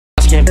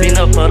skin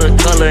peanut for the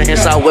color,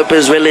 inside whip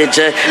is really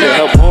jet.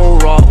 The bone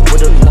rock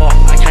with a Glock,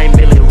 I can't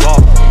really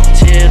rock.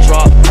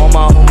 Teardrop on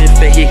my homie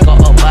fit, he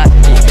got a body.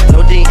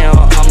 No DM,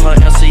 I'm her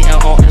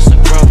MCM on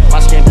Instagram. My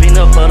skin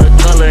peanut for the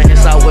color,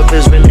 inside whip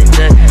is really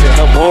jet.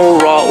 The bone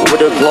rock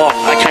with a Glock,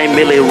 I can't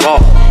really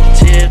rock.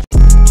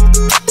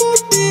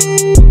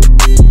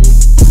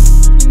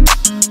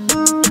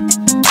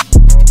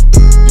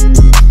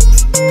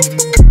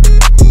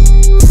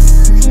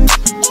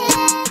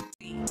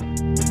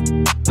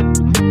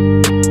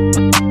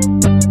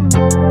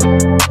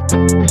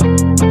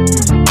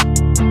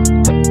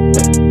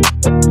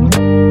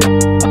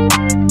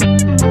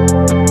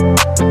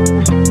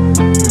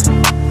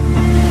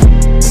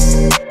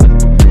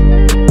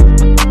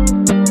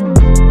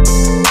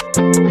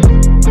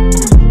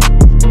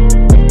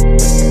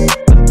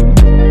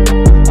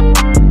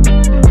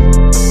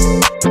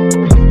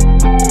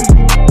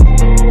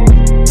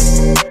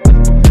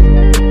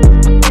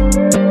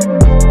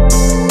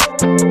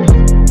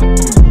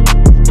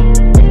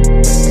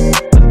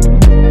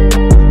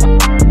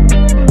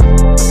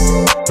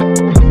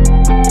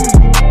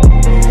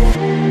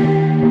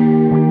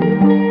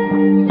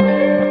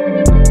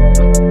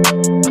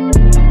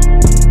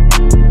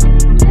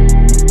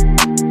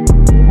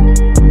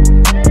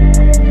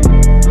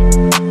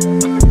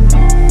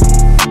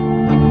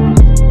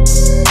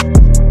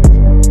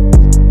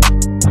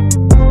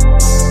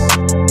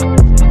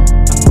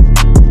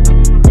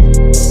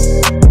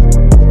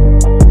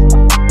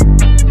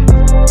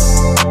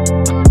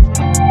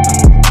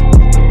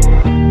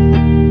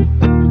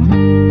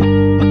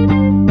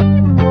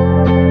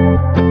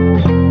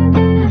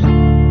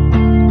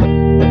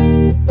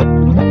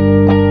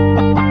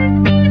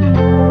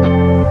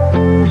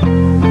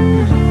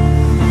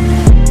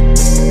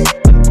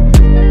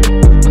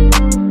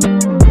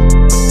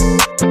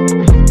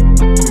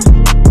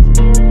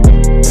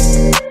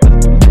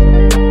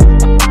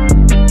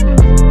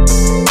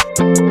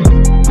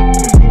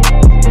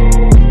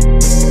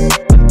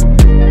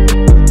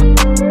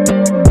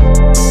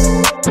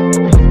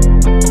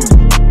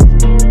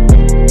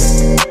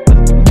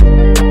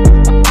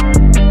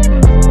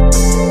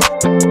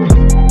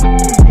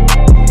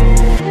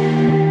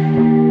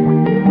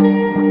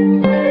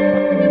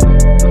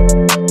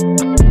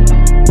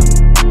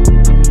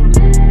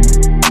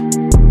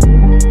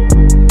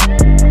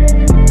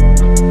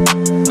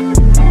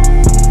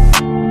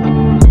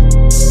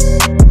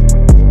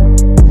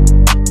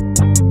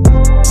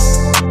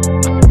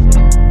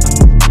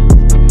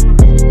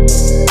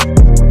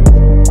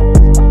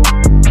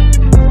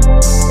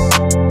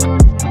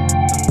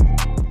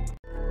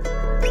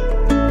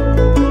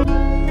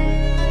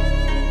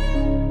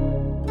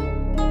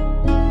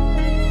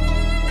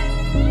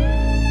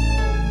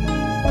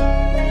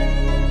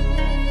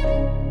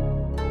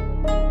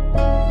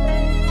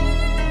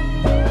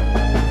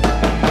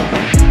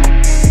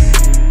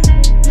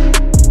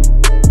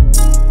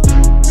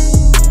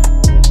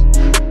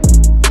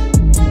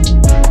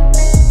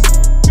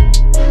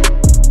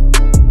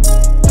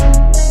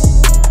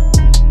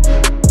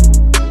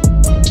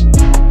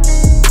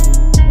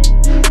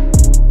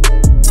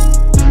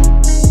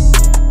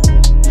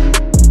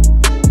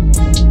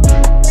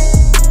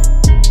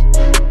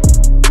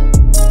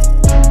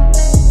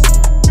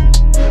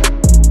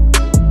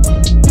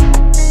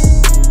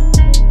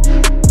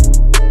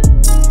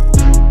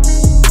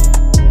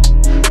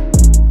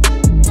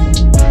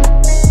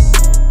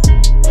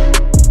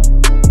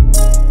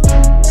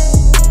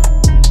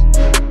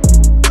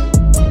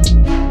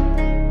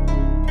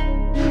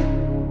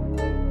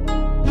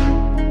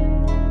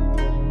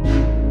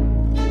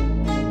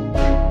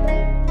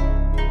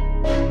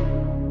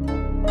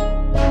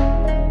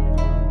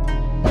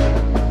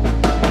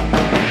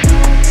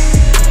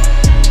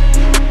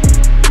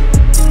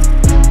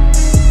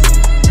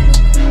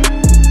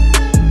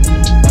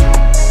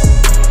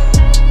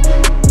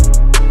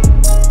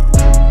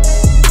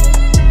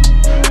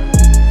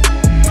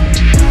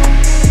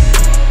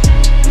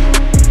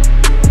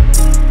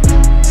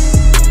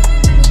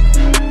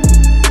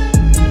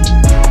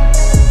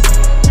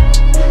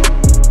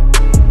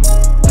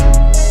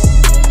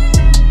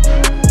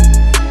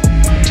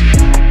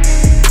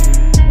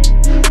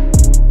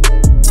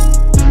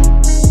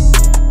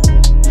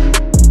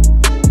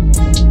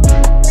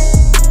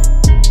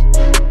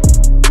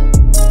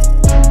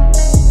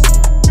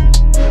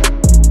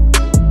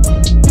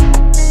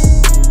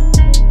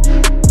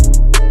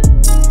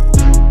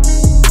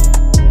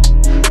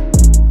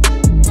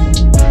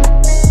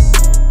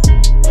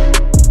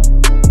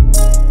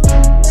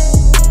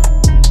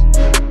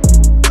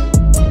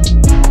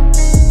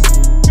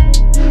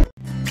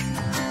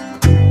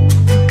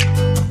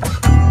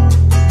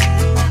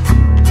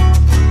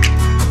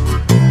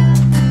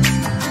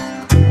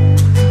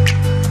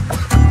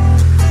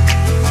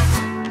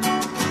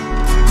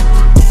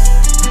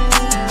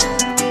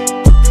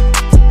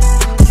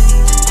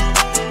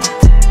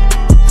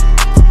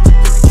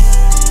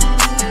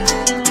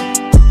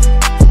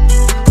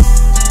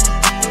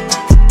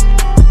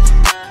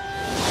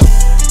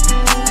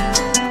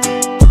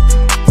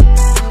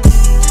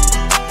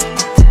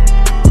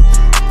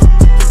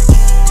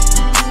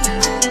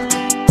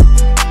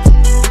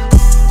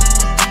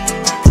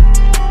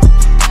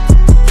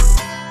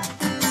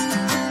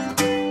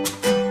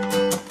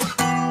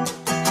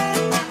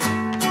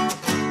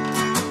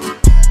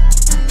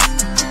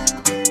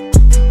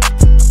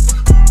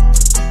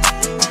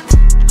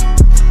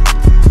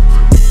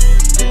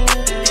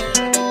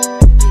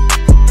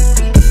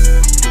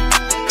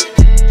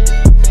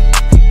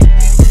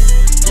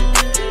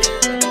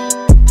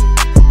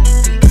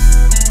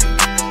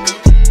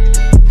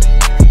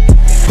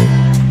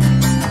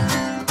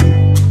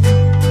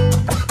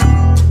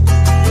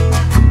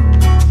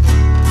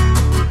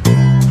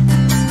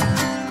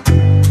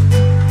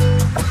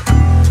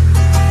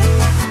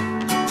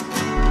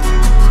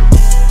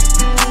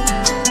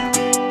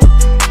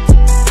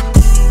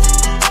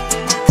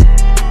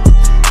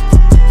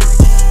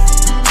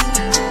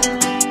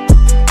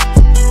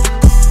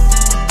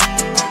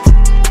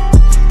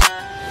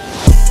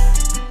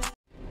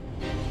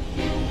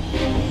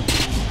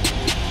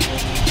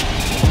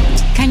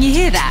 Can you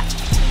hear that?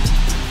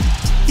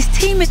 It's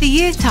Team of the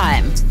Year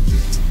time.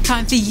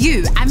 Time for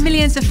you and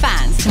millions of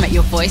fans to make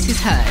your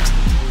voices heard.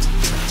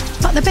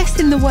 But the best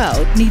in the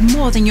world need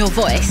more than your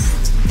voice.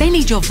 They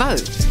need your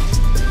vote.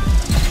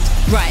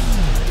 Right,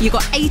 you've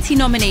got 80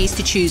 nominees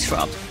to choose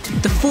from.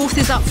 The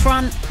forces up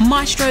front,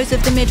 maestros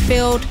of the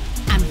midfield,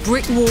 and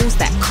brick walls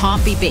that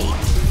can't be beat.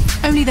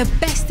 Only the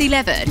best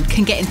 11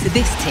 can get into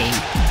this team.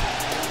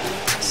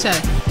 So,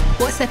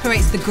 what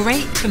separates the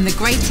great from the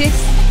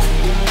greatest?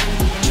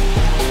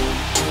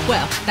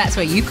 Well, that's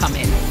where you come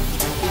in.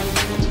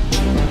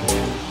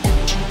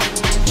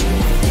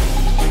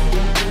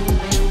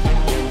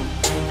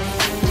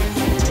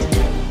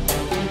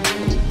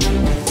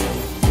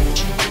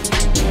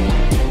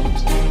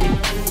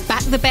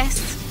 Back the best.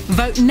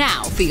 Vote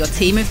now for your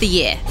Team of the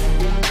Year.